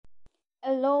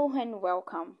Hello and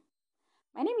welcome.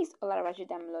 My name is Olaraju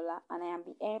Damilola and I am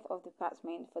the head of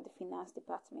department for the Finance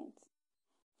Department.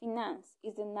 Finance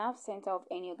is the nerve center of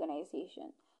any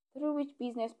organization through which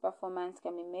business performance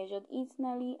can be measured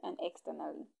internally and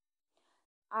externally.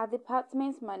 Our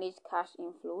departments manage cash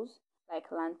inflows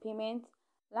like land payments,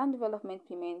 land development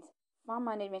payments, farm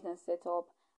management and setup,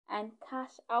 and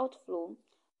cash outflow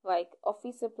like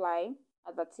office supply,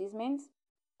 advertisements,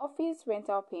 office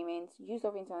rental payments, use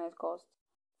of internet costs,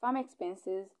 farm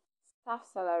expenses, staff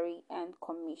salary, and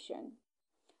commission.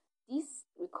 This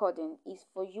recording is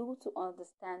for you to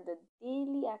understand the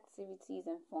daily activities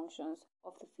and functions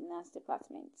of the finance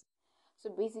department. So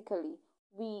basically,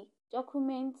 we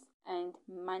document and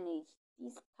manage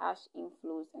these cash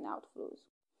inflows and outflows.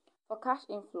 For cash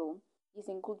inflow, this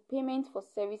includes payment for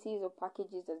services or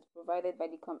packages that is provided by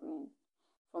the company,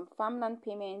 from farmland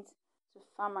payments to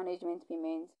farm management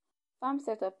payments, farm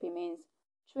setup payments,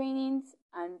 trainings,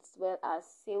 and as well as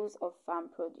sales of farm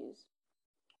produce.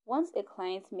 Once a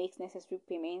client makes necessary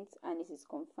payments and it is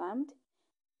confirmed,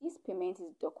 this payment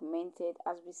is documented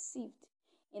as received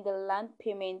in the land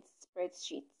payment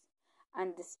spreadsheet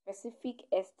and the specific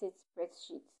estate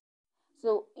spreadsheet.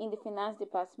 So in the finance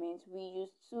department, we use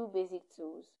two basic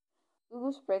tools,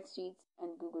 Google Spreadsheet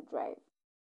and Google Drive.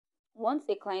 Once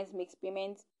a client makes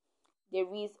payments, there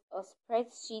is a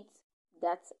spreadsheet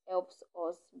that helps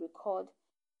us record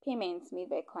payments made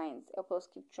by clients, help us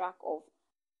keep track of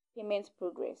payment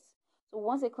progress. So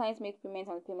once a client makes payment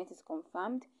and the payment is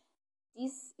confirmed,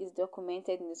 this is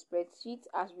documented in the spreadsheet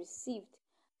as received,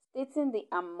 stating the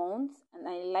amount and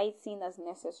highlighting as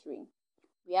necessary.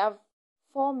 We have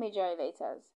four major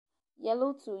highlighters: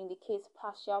 yellow to indicate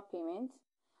partial payment,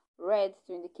 red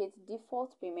to indicate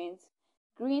default payment,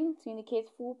 green to indicate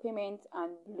full payment,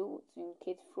 and blue to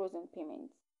indicate frozen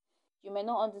payment. You may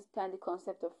not understand the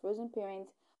concept of frozen payment,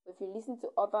 but if you listen to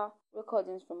other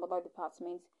recordings from other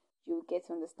departments, you will get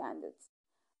to understand it.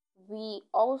 We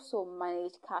also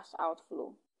manage cash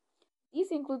outflow.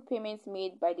 These include payments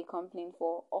made by the company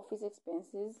for office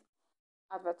expenses,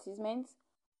 advertisements,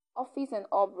 office and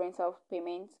hub rental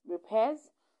payments,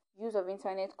 repairs, use of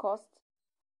internet costs,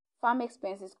 farm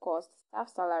expenses costs,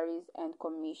 staff salaries, and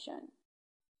commission.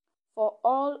 For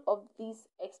all of these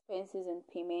expenses and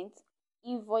payments,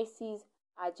 invoices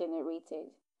are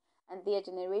generated, and they are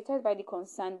generated by the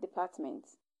concerned department.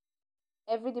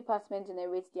 Every department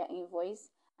generates their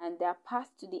invoice and they are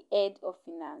passed to the head of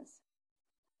finance,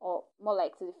 or more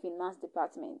like to the finance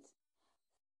department.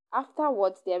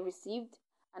 Afterwards, they are received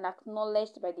and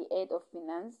acknowledged by the head of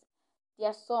finance. There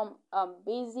are some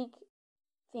basic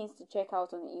things to check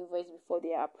out on the invoice before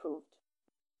they are approved.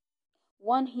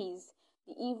 One is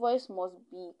the invoice must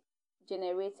be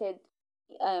generated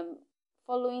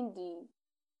following the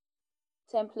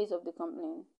templates of the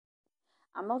company.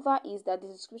 Another is that the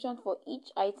description for each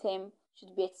item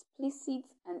should be explicit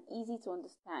and easy to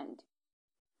understand.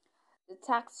 The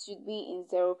tax should be in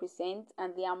 0%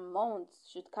 and the amount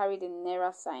should carry the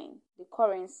Naira sign. The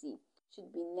currency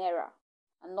should be Naira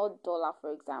and not dollar,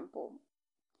 for example.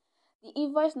 The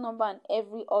invoice number and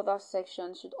every other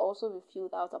section should also be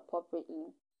filled out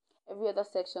appropriately. Every other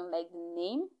section, like the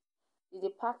name, the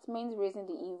department raising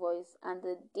the invoice, and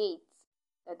the date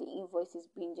that the invoice is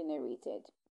being generated.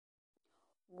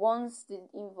 Once the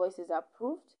invoice is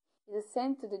approved, it is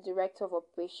sent to the Director of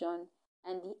Operation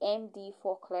and the MD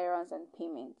for clearance and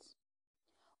payment.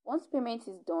 Once payment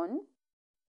is done,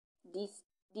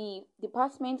 the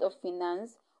Department of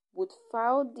Finance would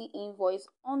file the invoice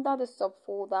under the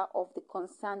subfolder of the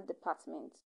concerned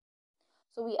department.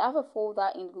 So we have a folder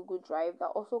in Google Drive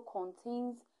that also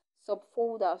contains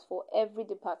subfolders for every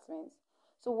department.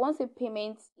 So once a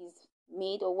payment is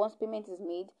made, or once payment is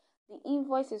made, the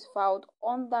invoice is filed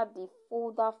under the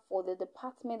folder for the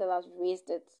department that has raised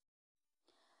it.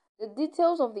 The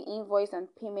details of the invoice and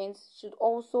payments should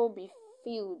also be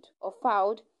filled or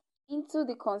filed into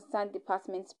the concerned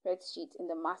department spreadsheet in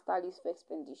the master list for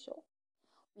expenditure.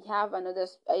 We have a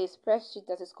spreadsheet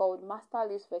that is called master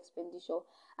list for expenditure,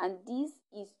 and this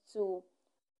is to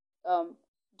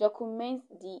document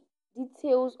the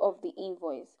details of the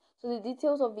invoice. So the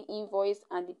details of the invoice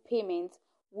and the payment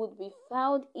would be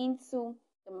filed into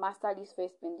the master list for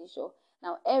expenditure.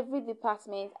 Now every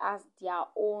department has their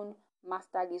own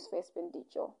master list for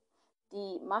expenditure.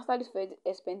 The master list for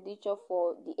expenditure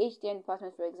for the HDM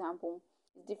department, for example,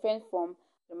 is different from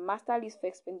the master list for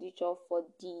expenditure for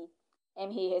the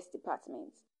MAS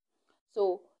department.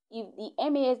 So if the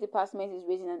MAS department is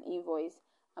raising an invoice,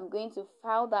 I'm going to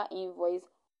file that invoice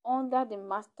under the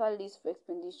master list for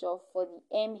expenditure for the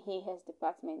MAS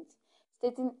department,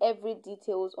 stating every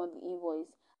details on the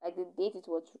invoice like the date it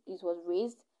was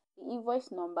raised, the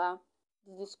invoice number,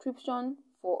 the description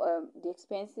for the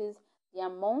expenses, the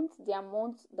amount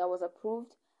that was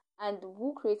approved, and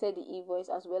who created the invoice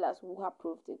as well as who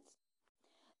approved it.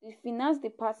 The finance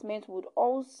department would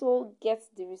also get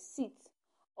the receipt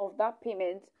of that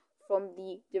payment from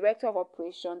the director of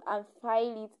operation and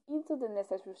file it into the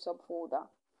necessary subfolder.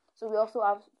 So we also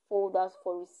have folders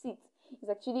for receipt. It's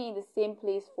actually in the same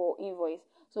place for invoice.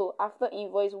 So after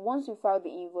invoice, once you file the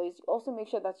invoice, you also make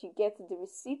sure that you get the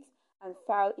receipt and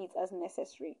file it as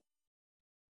necessary.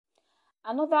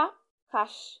 Another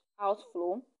cash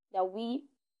outflow that we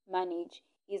manage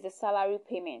is the salary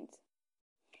payment.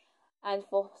 And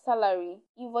for salary,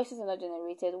 invoices are not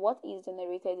generated. What is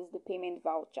generated is the payment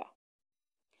voucher.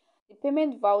 The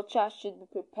payment voucher should be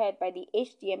prepared by the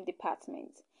HDM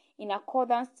department in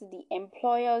accordance to the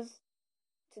employee's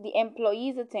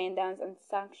attendance and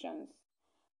sanctions.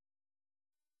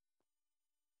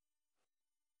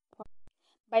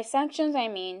 By sanctions, I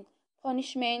mean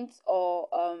punishments or,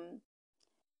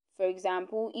 for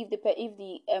example, if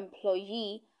the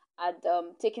employee had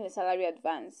taken a salary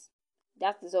advance,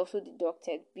 that is also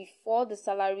deducted before the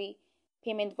salary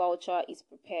payment voucher is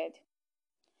prepared.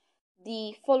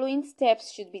 The following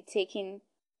steps should be taken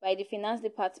by the finance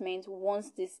department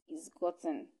once this is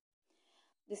gotten.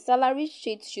 The salary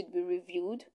sheet should be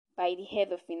reviewed by the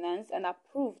head of finance and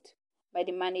approved by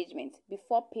the management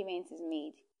before payment is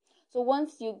made. So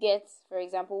once you get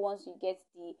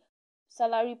the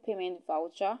salary payment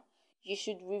voucher, you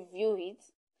should review it.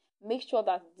 Make sure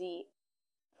that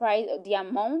the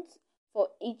amount for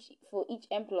each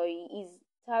employee is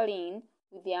tallying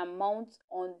with the amount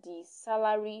on the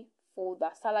salary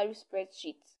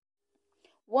spreadsheet.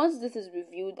 Once this is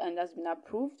reviewed and has been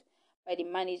approved by the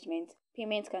management,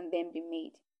 payment can then be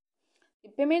made. The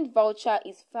payment voucher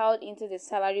is filed into the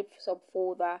salary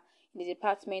subfolder in the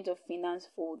Department of Finance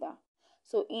folder.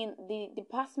 So in the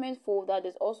department folder,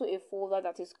 there's also a folder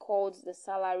that is called the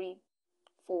salary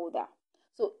folder.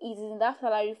 So it is in that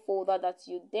salary folder that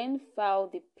you then file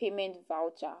the payment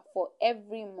voucher for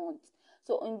every month.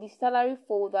 So in the salary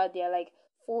folder, there are like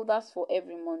folders for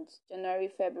every month: January,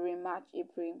 February, March,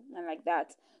 April, and like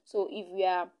that. So if we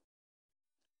are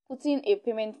putting a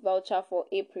payment voucher for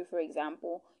April, for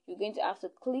example, you're going to have to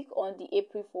click on the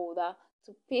April folder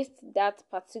to paste that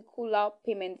particular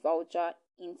payment voucher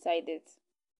inside it.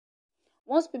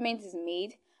 Once payment is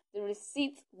made, the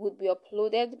receipt would be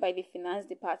uploaded by the finance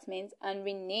department and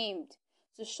renamed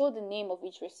to show the name of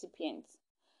each recipient.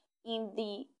 In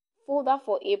the folder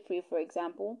for April, for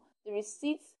example, the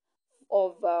receipt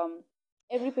of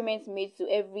every payment made to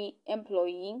every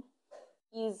employee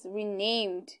is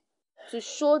renamed to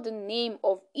show the name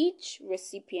of each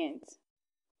recipient.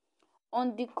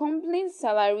 On the company's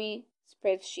salary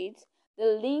spreadsheet,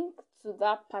 the link to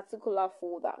that particular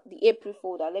folder, the April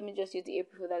folder, let me just use the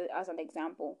April folder as an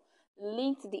example. The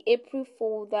link to the April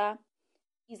folder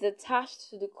is attached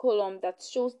to the column that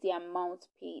shows the amount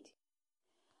paid.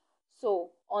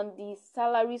 So on the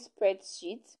salary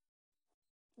spreadsheet,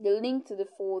 the link to the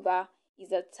folder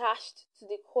is attached to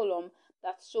the column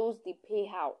that shows the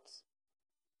payout.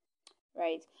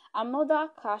 Right. Another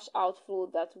cash outflow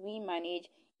that we manage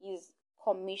is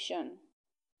commission.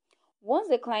 Once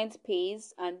the client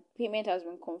pays and payment has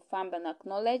been confirmed and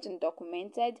acknowledged and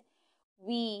documented,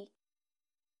 the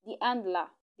handler,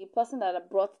 the person that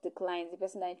brought the client, the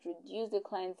person that introduced the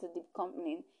client to the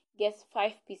company, gets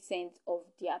 5% of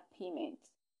their payment.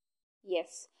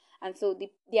 Yes. And so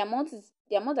the amount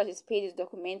that is paid is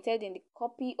documented in the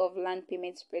copy of land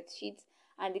payment spreadsheet,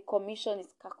 and the commission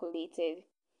is calculated.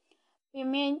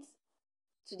 Payment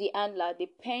to the handler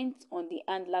depends on the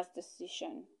handler's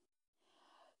decision.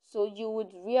 So you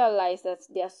would realize that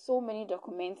there are so many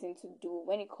documenting to do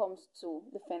when it comes to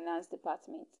the finance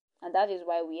department, and that is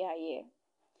why we are here.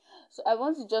 So I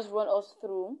want to just run us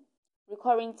through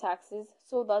recurring taxes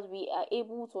so that we are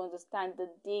able to understand the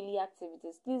daily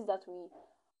activities, things that we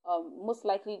most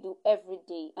likely do every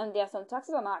day. And there are some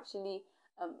taxes that are not actually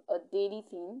a daily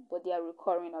thing, but they are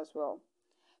recurring as well.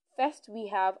 First, we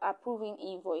have approving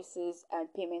invoices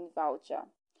and payment voucher.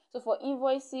 So for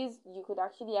invoices, you could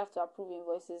actually have to approve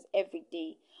invoices every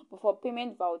day. But for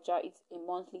payment voucher, it's a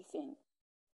monthly thing.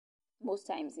 Most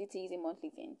times it is a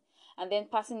monthly thing. And then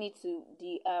passing it to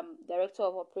the Director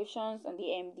of Operations and the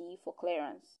MD for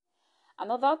clearance.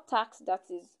 Another tax that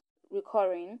is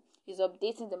recurring is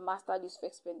updating the master list for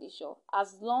expenditure.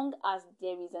 As long as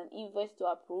there is an invoice to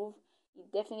approve, it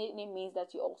definitely means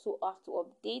that you also have to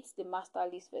update the master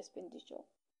list for expenditure.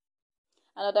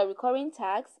 Another recurring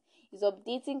tax is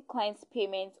updating clients'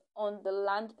 payments on the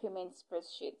land payment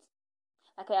spreadsheet.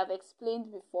 Like I have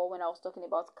explained before when I was talking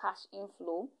about cash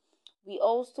inflow, we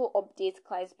also update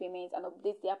clients' payments and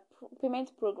update their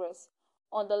payment progress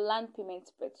on the land payment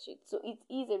spreadsheet. So it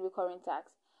is a recurring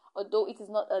tax, although it is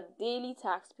not a daily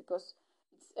tax because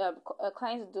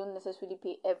clients don't necessarily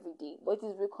pay every day, but it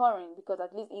is recurring because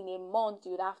at least in a month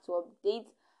you would have to update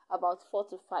about 4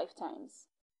 to 5 times.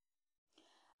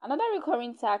 Another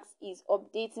recurring tax is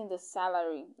updating the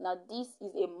salary. Now this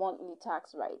is a monthly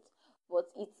tax, right? But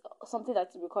it's something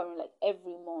that's recurring like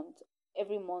every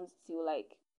month till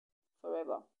like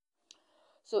forever.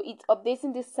 So it's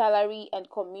updating the salary and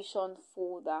commission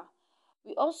folder.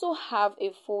 We also have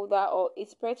a folder or a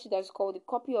spreadsheet that's called the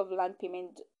copy of land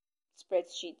payment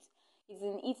spreadsheet. It's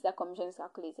in it that commission is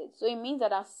calculated. So it means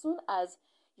that as soon as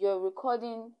you're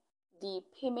recording the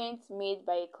payments made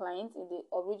by a client in the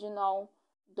original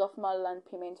DOFMA land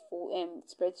payment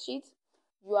spreadsheet,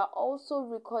 you are also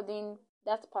recording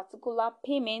that particular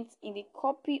payment in the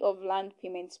copy of land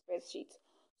payment spreadsheet,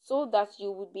 so that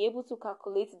you would be able to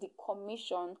calculate the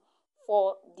commission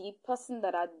for the person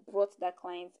that had brought that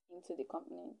client into the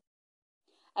company.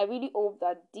 I really hope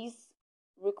that this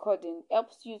recording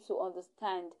helps you to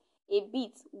understand a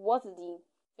bit what the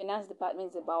finance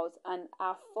department is about and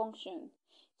our function.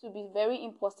 It will be very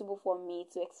impossible for me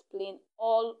to explain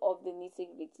all of the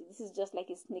nitty-gritty. This is just like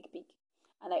a sneak peek,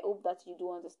 and I hope that you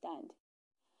do understand.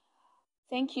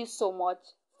 Thank you so much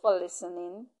for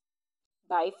listening.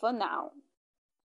 Bye for now.